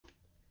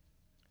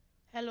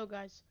Hello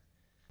guys.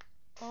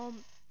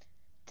 Um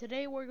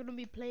Today we're gonna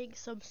be playing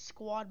some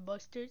Squad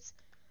Busters.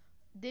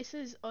 This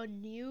is a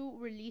new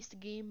released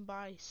game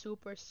by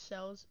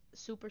Supercell.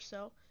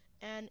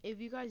 And if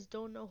you guys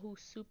don't know who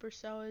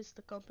Supercell is,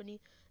 the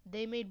company,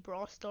 they made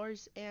Brawl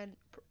Stars, and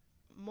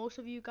most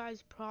of you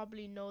guys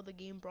probably know the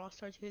game Brawl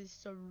Stars because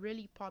it's a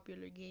really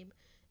popular game,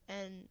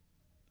 and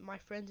my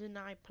friends and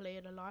I play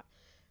it a lot.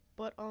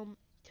 But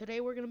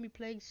today we're gonna be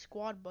playing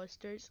Squad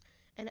Busters,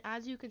 and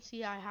as you can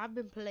see, I have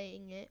been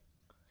playing it.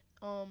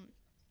 Um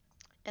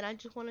and I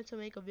just wanted to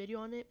make a video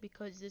on it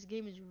because this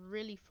game is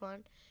really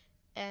fun,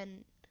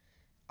 and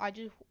I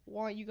just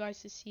want you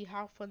guys to see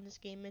how fun this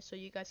game is so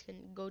you guys can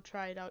go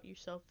try it out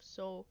yourself.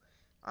 So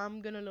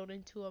I'm gonna load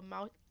into a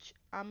match.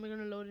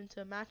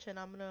 And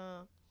I'm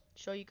gonna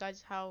show you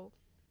guys how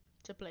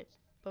to play.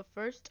 But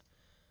first,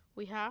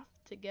 we have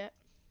to get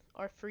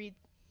our free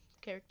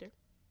character.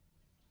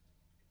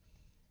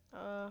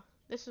 Uh,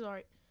 this is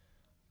alright.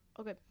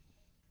 Okay,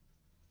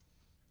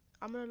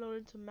 I'm gonna load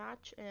into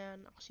match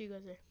and I'll see you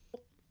guys there.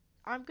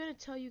 I'm gonna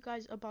tell you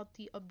guys about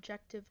the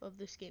objective of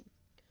this game.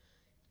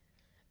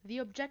 The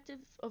objective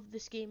of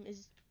this game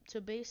is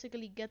to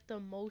basically get the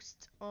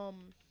most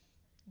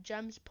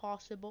gems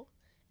possible,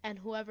 and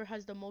whoever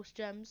has the most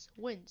gems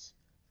wins.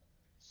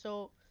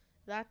 So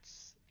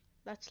that's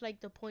that's like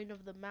the point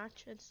of the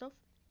match and stuff.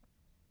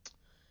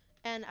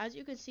 And as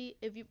you can see,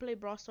 if you play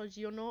Brawl Stars,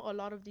 you'll know a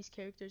lot of these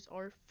characters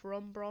are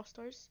from Brawl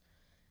Stars.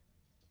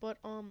 But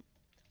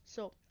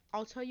so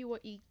I'll tell you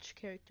what each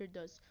character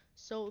does.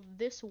 So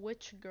this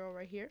witch girl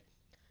right here,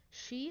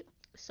 she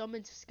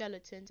summons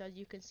skeletons. As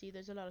you can see,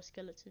 there's a lot of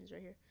skeletons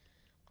right here.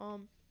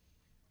 Um,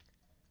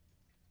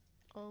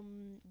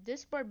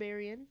 this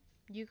barbarian,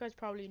 you guys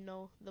probably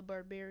know the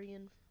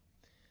barbarian.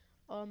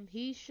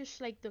 He's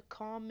just like the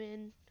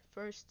common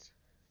first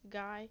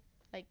guy,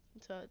 like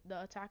to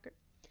the attacker.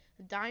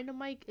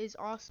 Dynamite is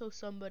also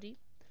somebody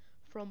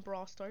from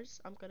Brawl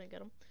Stars. I'm gonna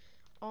get him.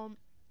 Um,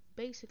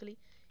 basically,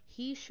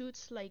 he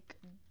shoots like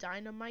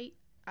dynamite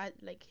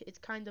at, like, it's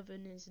kind of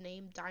in his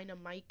name,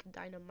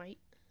 dynamite.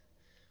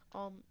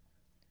 Um,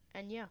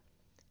 and yeah,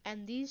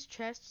 and these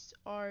chests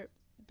are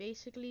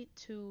basically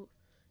to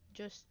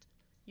just,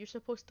 you're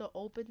supposed to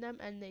open them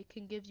and they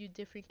can give you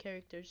different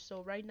characters.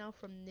 So right now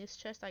from this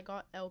chest I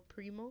got El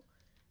Primo.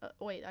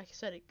 Wait, I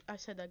said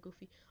that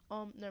goofy.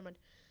 Never mind.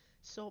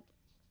 So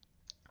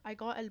I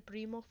got El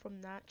Primo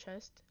from that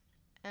chest,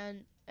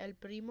 and El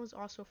Primo's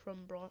also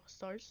from Brawl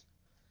Stars.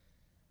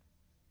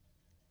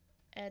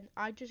 And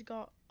I just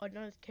got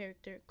another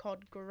character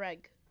called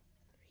Greg.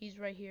 He's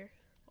right here.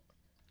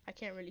 I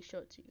can't really show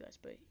it to you guys,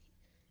 but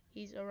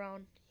he's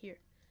around here.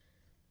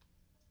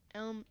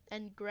 And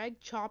Greg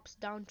chops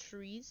down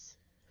trees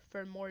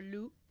for more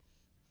loot.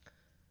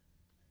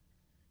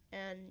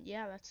 And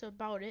yeah, that's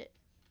about it.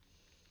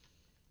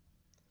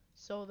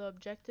 So the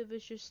objective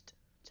is just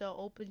to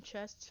open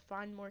chests,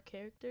 find more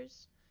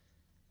characters,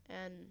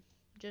 and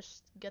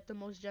just get the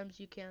most gems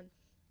you can.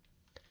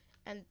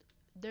 And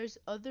there's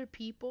other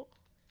people,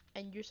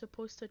 and you're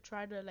supposed to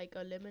try to like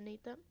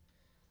eliminate them.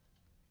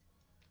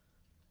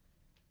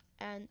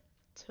 And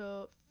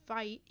to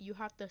fight, you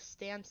have to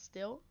stand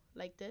still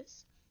like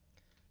this,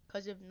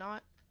 cause if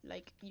not,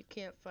 like, you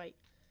can't fight.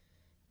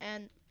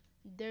 And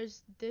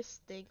there's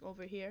this thing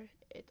over here,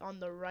 it on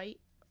the right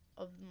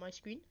of my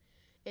screen.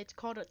 It's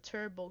called a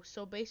turbo.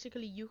 So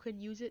basically you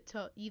can use it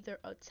to either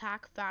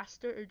attack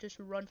faster or just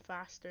run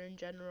faster in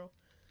general.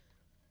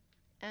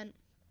 And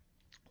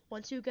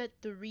once you get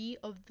 3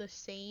 of the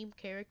same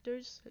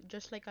characters,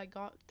 just like I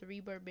got 3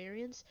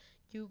 barbarians,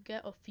 you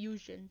get a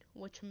fusion,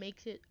 which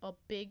makes it a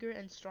bigger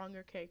and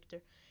stronger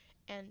character.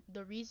 And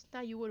the reason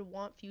that you would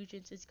want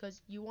fusions is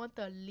because you want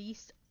the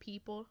least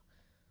people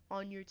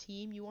on your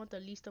team. You want the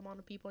least amount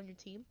of people on your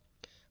team,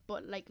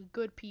 but like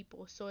good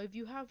people. So if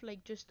you have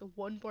like just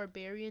one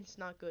barbarian, it's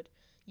not good.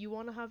 You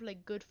want to have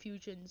like good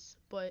fusions,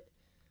 but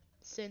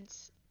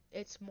since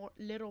it's more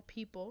little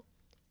people,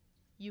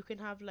 you can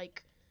have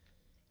like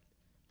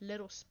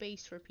little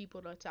space for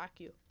people to attack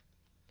you.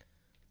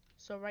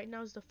 So right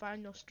now is the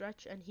final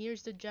stretch, and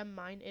here's the gem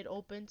mine. It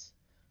opens.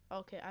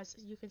 Okay, as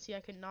you can see, I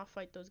cannot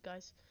fight those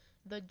guys.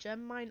 The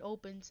gem mine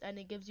opens and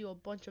it gives you a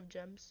bunch of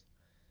gems.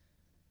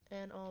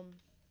 And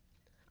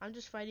I'm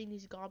just fighting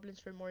these goblins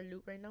for more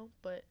loot right now,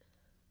 but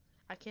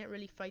I can't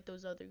really fight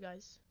those other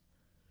guys.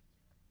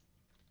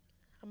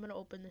 I'm gonna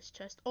open this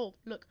chest. Oh,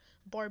 look,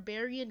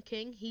 Barbarian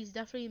King. He's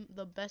definitely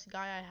the best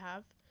guy I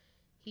have.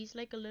 He's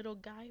like a little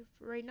guy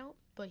right now,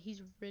 but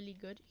he's really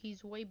good.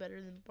 He's way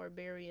better than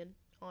Barbarian,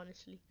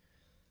 honestly.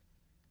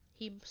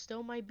 He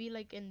still might be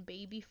like in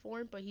baby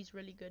form, but he's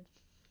really good.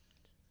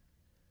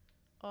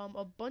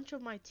 A bunch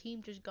of my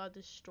team just got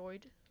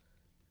destroyed,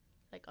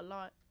 like a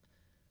lot.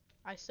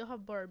 I still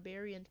have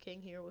Barbarian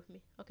King here with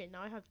me. Okay,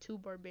 now I have 2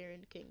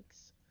 Barbarian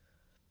Kings,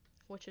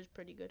 which is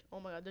pretty good. Oh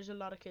my god, there's a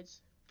lot of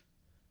kids.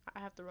 I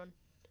have to run.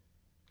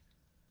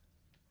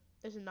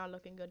 This is not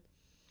looking good.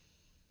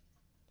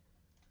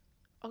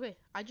 Okay,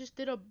 I just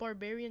did a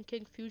Barbarian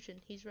King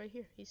fusion. He's right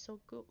here. He's so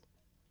cool.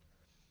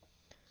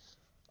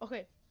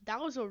 Okay, That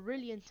was a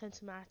really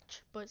intense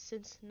match, but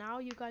since now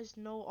you guys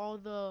know all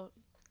the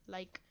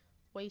like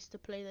ways to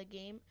play the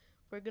game,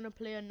 we're gonna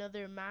play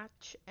another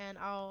match and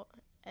I'm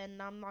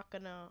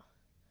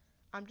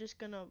just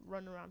gonna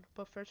run around.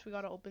 But first we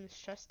gotta open this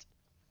chest.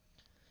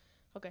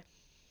 Okay,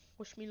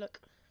 wish me luck.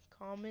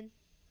 Common.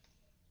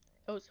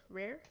 Oh, it's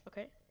rare?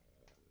 Okay.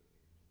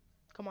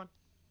 Come on.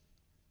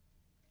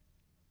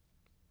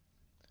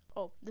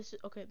 Oh, this is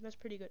okay, that's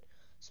pretty good.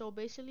 So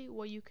basically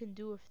what you can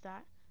do with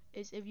that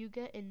is if you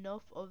get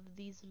enough of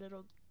these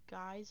little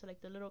guys,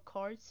 like the little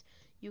cards,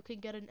 you can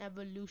get an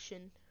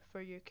evolution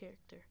for your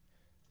character.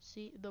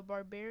 See, the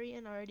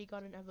Barbarian, I already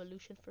got an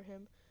evolution for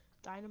him.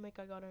 Dynamic,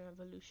 I got an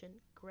evolution.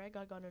 Greg,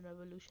 I got an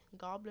evolution.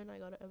 Goblin, I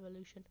got an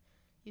evolution.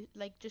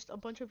 Like, just a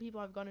bunch of people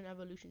I've gotten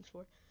evolutions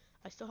for.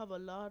 I still have a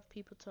lot of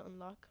people to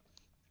unlock.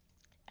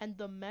 And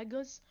the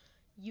Megas,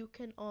 you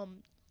can,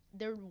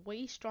 they're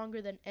way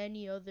stronger than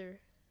any other,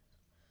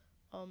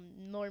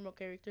 normal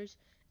characters.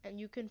 And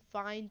you can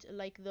find,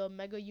 like, the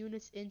Mega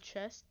units in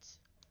chests.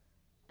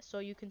 So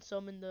you can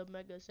summon the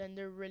Megas, and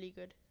they're really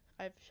good.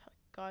 I've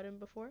got them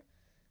before.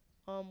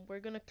 We're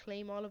gonna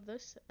claim all of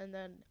this, and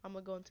then I'm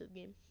gonna go into the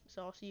game.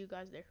 So I'll see you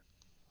guys there.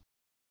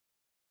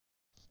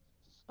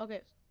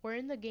 Okay, we're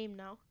in the game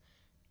now,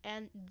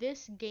 and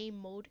this game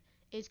mode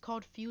is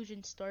called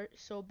Fusion Start.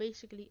 So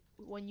basically,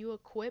 when you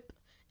equip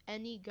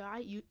any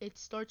guy, it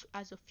starts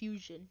as a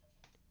fusion.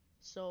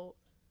 So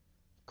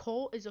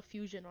Cole is a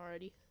fusion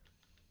already.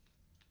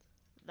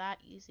 That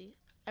easy.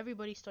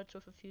 Everybody starts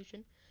with a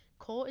fusion.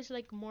 Cole is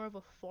like more of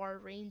a far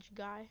range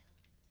guy,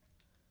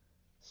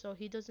 so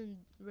he doesn't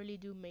really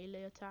do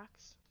melee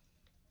attacks.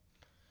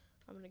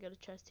 I'm gonna get a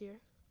chest here.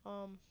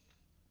 Um,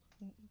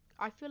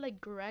 I feel like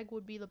Greg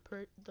would be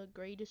the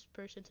greatest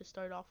person to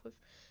start off with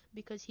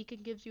because he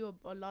can give you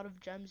a lot of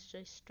gems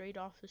just straight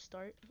off the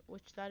start,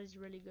 which that is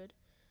really good.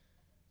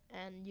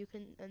 And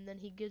then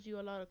he gives you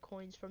a lot of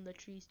coins from the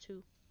trees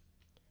too.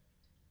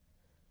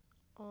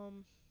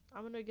 Um,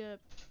 I'm gonna get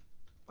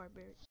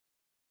Barbarian.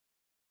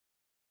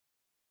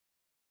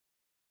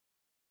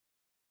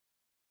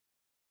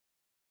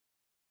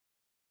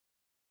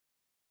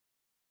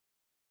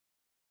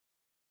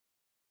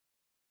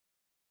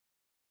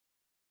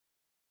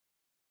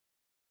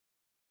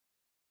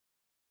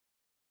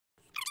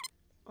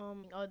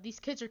 These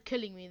kids are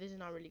killing me. This is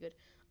not really good.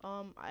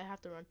 I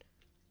have to run.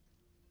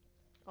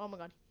 Oh my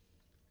god.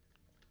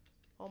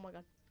 Oh my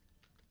god.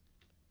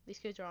 These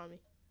kids are on me.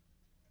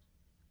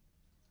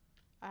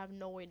 I have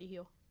no way to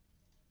heal.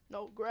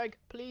 No, Greg,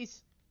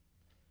 please.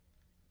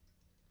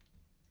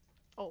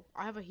 Oh,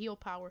 I have a heal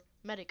power.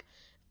 Medic.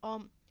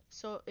 Um,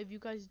 so if you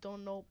guys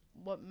don't know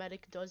what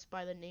Medic does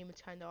by the name,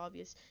 it's kind of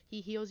obvious.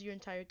 He heals your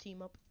entire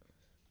team up,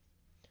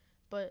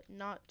 but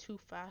not too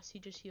fast. He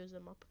just heals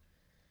them up.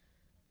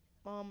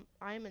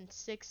 I am in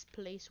 6th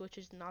place, which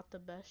is not the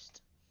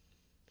best.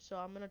 So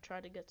I'm gonna try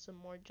to get some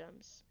more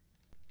gems,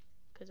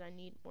 because I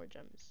need more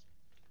gems.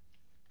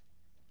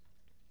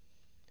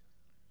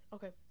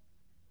 Okay.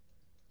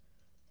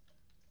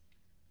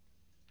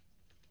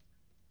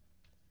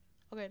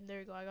 Okay, there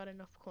you go. I got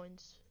enough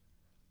coins.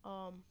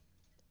 Um,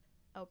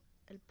 El,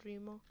 El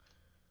Primo.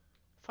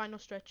 Final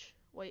stretch.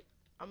 Wait,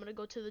 I'm gonna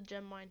go to the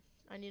gem mine.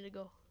 I need to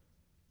go.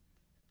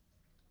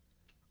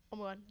 Oh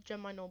my god,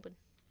 gem mine open.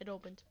 It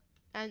opened.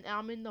 And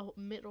I'm in the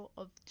middle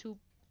of two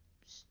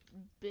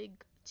big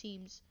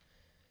teams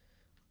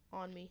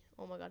on me.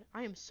 Oh my god,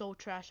 I am so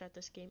trash at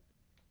this game.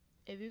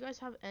 If you guys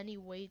have any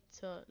way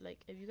to, like,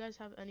 if you guys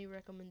have any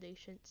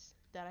recommendations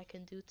that I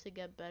can do to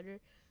get better,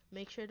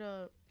 make sure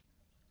to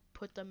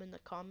put them in the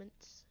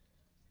comments.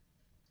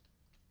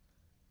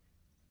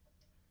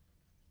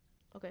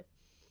 Okay,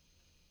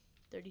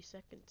 30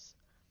 seconds.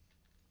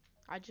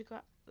 I just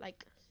got,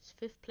 like,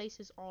 5th place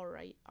is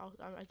alright.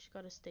 I just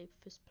gotta stay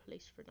 5th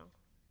place for now.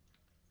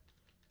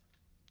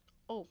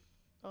 Oh,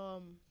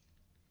 um,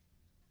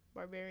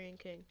 Barbarian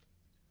King.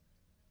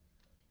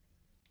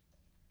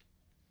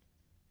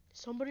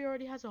 Somebody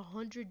already has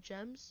 100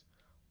 gems?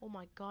 Oh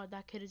my god,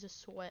 that kid is a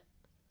sweat.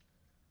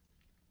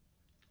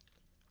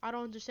 I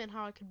don't understand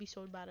how I could be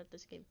so bad at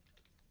this game.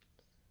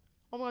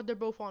 Oh my god, they're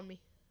both on me.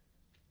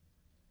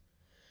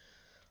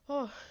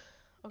 Oh,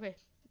 okay.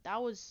 That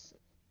was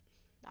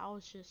that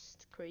was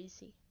just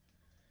crazy.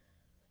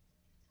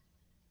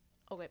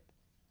 Okay,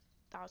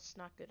 that's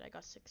not good. I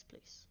got 6th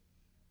place.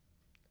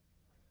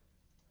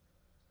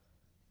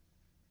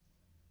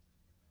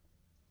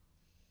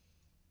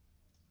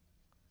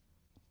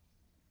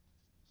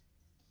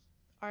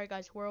 Alright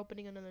guys, we're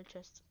opening another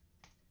chest.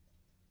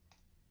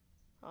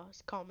 Oh,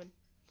 it's common.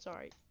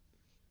 Sorry.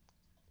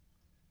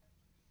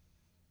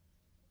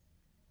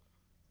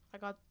 I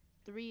got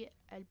 3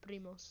 El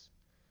Primos.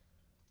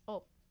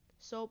 Oh,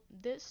 so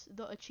the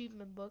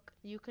achievement book,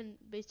 you can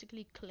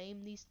basically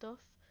claim these stuff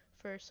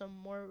for some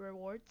more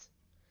rewards.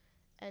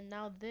 And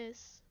now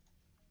this,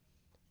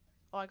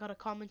 oh, I got a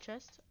common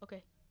chest.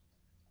 Okay,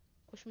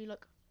 wish me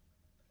luck.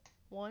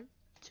 1,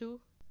 2,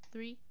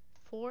 3,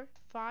 4,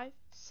 5,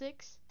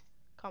 6.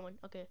 Common.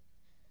 Okay,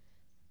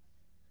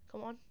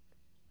 come on.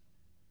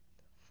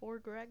 4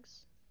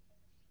 Gregs.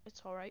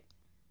 It's all right.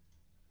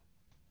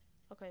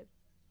 Okay.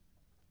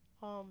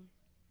 Um,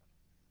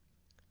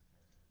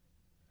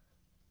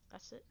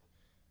 that's it.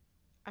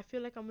 I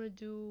feel like I'm gonna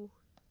do.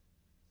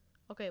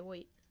 Okay,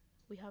 wait.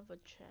 We have a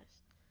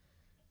chest.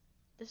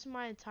 This is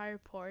my entire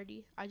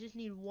party. I just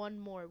need one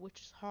more,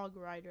 which is Hog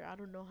Rider. I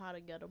don't know how to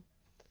get him,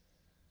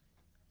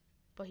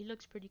 but he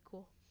looks pretty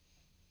cool.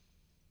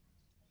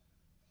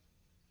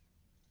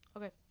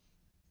 Okay,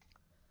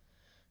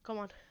 come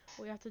on.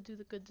 We have to do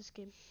the good this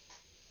game.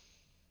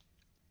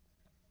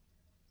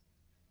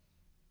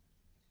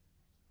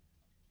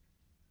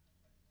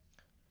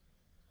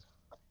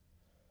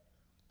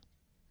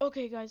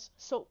 Okay, guys.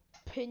 So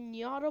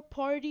pinata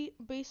party.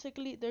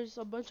 Basically, there's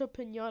a bunch of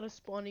pinatas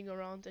spawning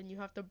around, and you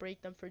have to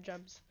break them for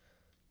gems.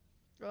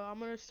 I'm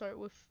gonna start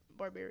with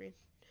barbarian.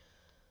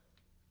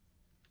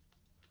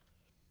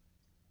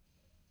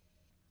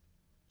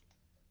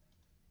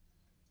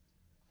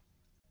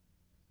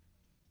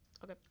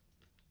 Okay.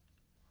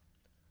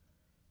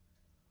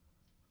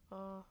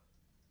 Uh,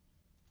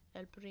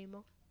 El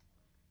Primo.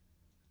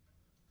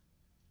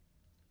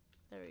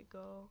 There we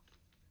go.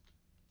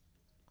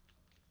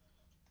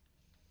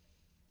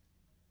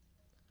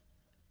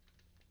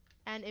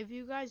 And if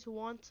you guys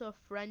want to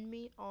friend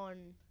me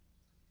on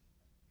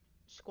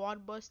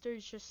Squad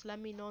Busters, just let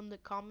me know in the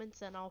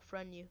comments and I'll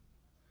friend you.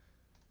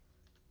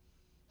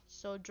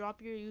 So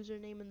drop your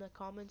username in the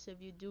comments if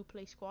you do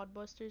play Squad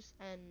Busters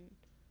and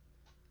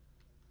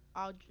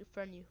I'll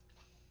friend you.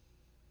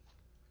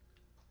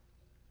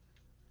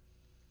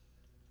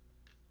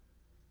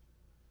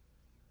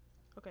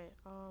 Okay,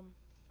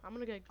 I'm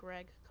gonna get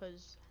Greg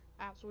because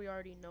as we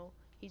already know,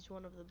 he's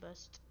one of the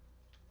best.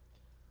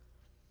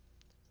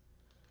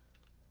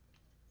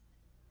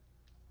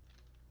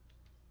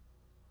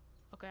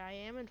 Okay, I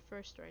am in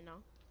first right now,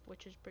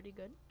 which is pretty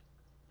good.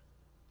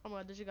 Oh my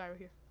god, there's a guy right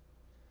here.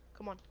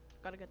 Come on,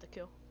 gotta get the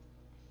kill.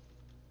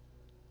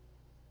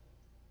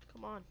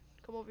 Come on,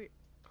 come over here.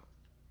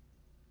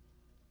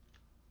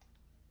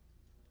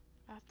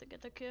 I have to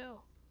get the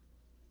kill.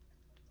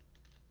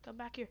 Come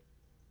back here.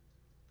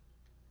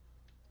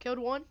 Killed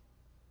one.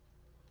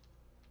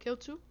 Killed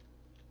two.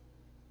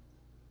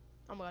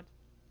 Oh my god.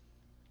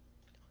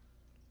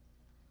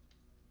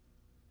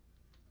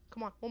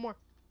 Come on, one more.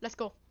 Let's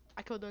go.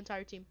 I killed the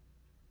entire team.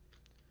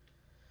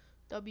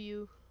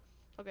 W.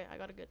 Okay, I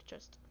gotta get a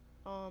chest.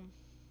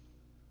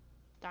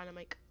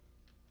 Dynamite.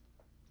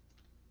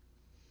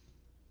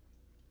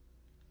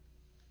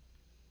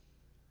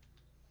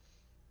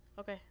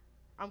 Okay,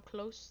 I'm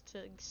close to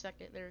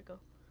second. There we go.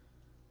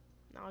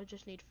 Now I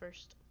just need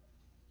first.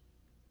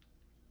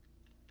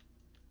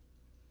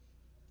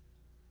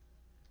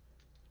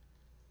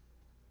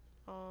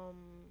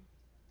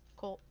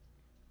 Colt.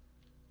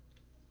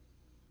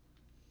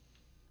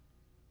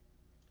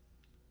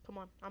 Come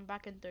on, I'm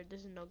back in third.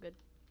 This is no good.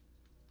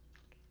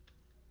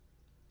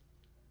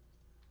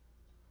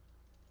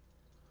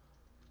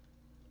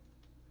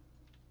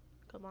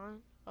 Come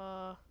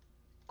on.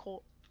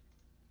 Colt.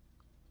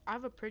 I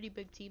have a pretty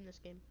big team this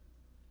game.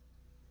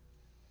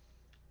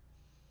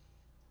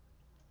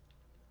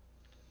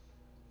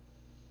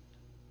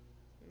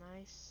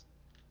 Nice.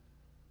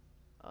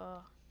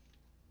 Uh,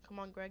 come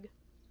on, Greg.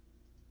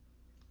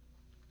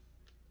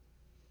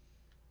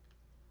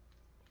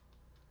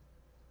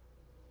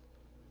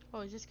 Oh,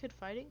 is this kid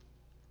fighting?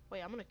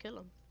 Wait, I'm gonna kill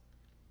him.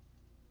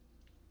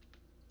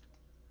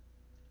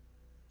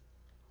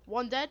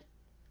 One dead.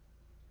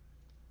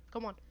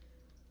 Come on.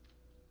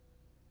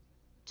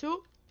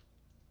 Two.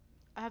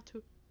 I have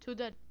two. Two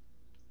dead.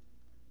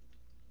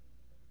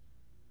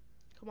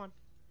 Come on.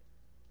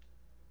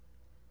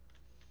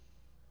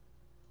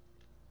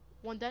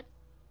 One dead.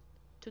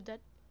 Two dead.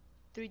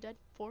 Three dead.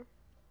 Four.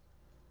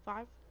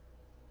 Five.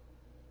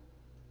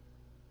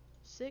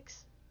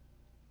 Six.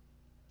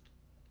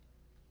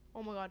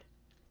 Oh my god.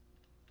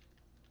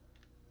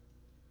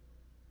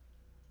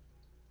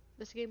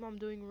 This game I'm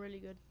doing really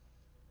good.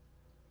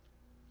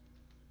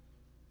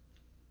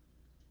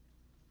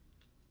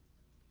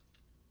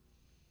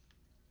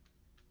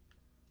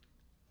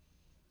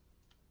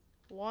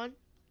 One.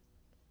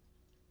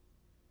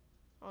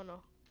 Oh no.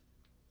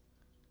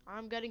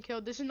 I'm getting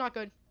killed. This is not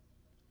good.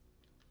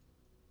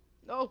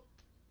 No.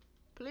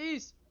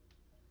 Please.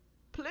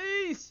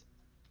 Please.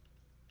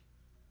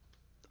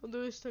 Don't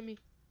do this to me.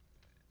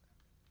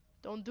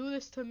 Don't do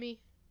this to me.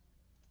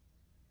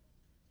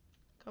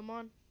 Come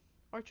on.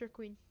 Archer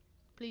Queen.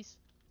 Please.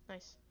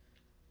 Nice.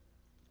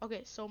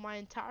 Okay, so my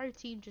entire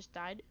team just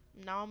died.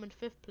 Now I'm in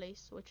fifth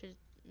place, which is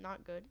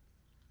not good.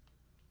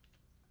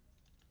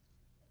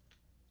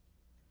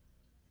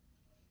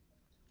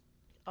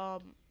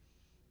 Um,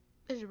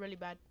 this is really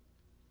bad.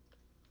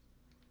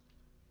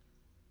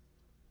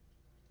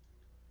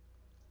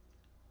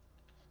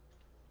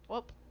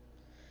 Well,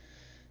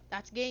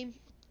 that's game.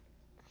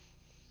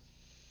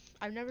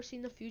 I've never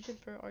seen the fusion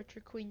for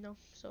Archer Queen though,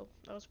 so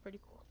that was pretty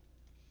cool.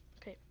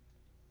 Okay.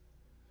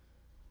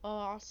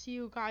 I'll see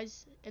you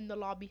guys in the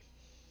lobby.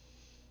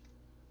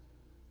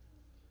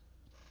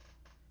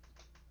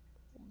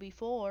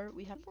 Before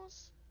we have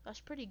that's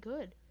pretty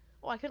good.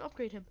 Oh, I can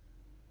upgrade him.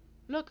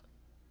 Look.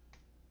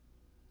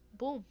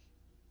 Boom.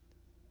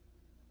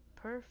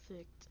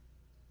 Perfect.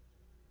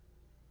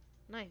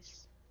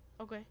 Nice.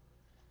 Okay.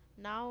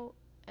 Now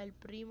El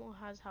Primo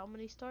has how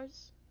many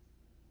stars?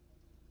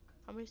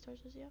 How many stars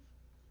does he have?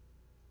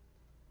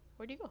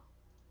 Where'd he go?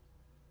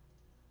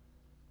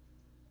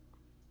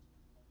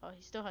 Oh,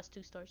 he still has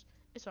 2 stars.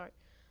 It's alright.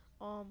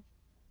 Um,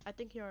 I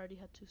think he already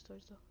had 2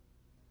 stars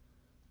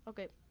though.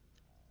 Okay,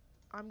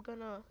 I'm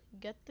gonna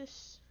get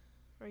this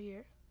right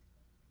here.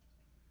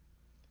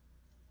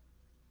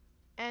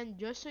 And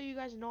just so you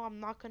guys know, I'm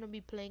not gonna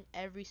be playing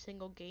every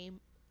single game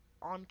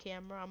on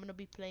camera. I'm gonna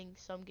be playing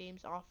some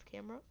games off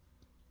camera.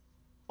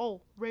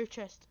 Oh, rare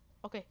chest.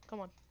 Okay, come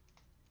on.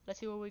 Let's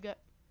see what we get.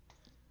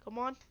 Come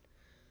on.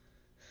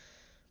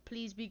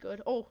 Please be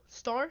good. Oh,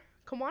 star.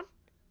 Come on.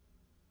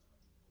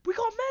 We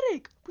got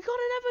medic. We got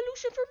an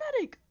evolution for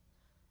medic.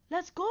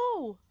 Let's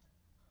go.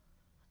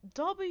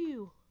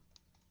 W.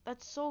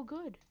 That's so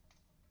good.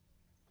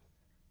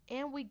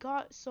 And we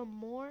got some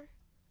more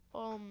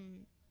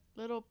um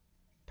little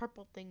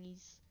purple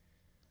thingies.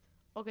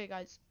 Okay,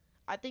 guys.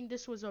 I think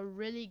this was a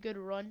really good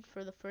run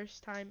for the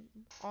first time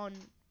on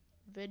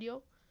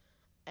video.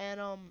 And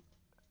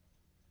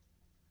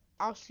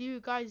I'll see you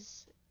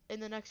guys in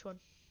the next one.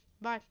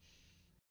 Bye.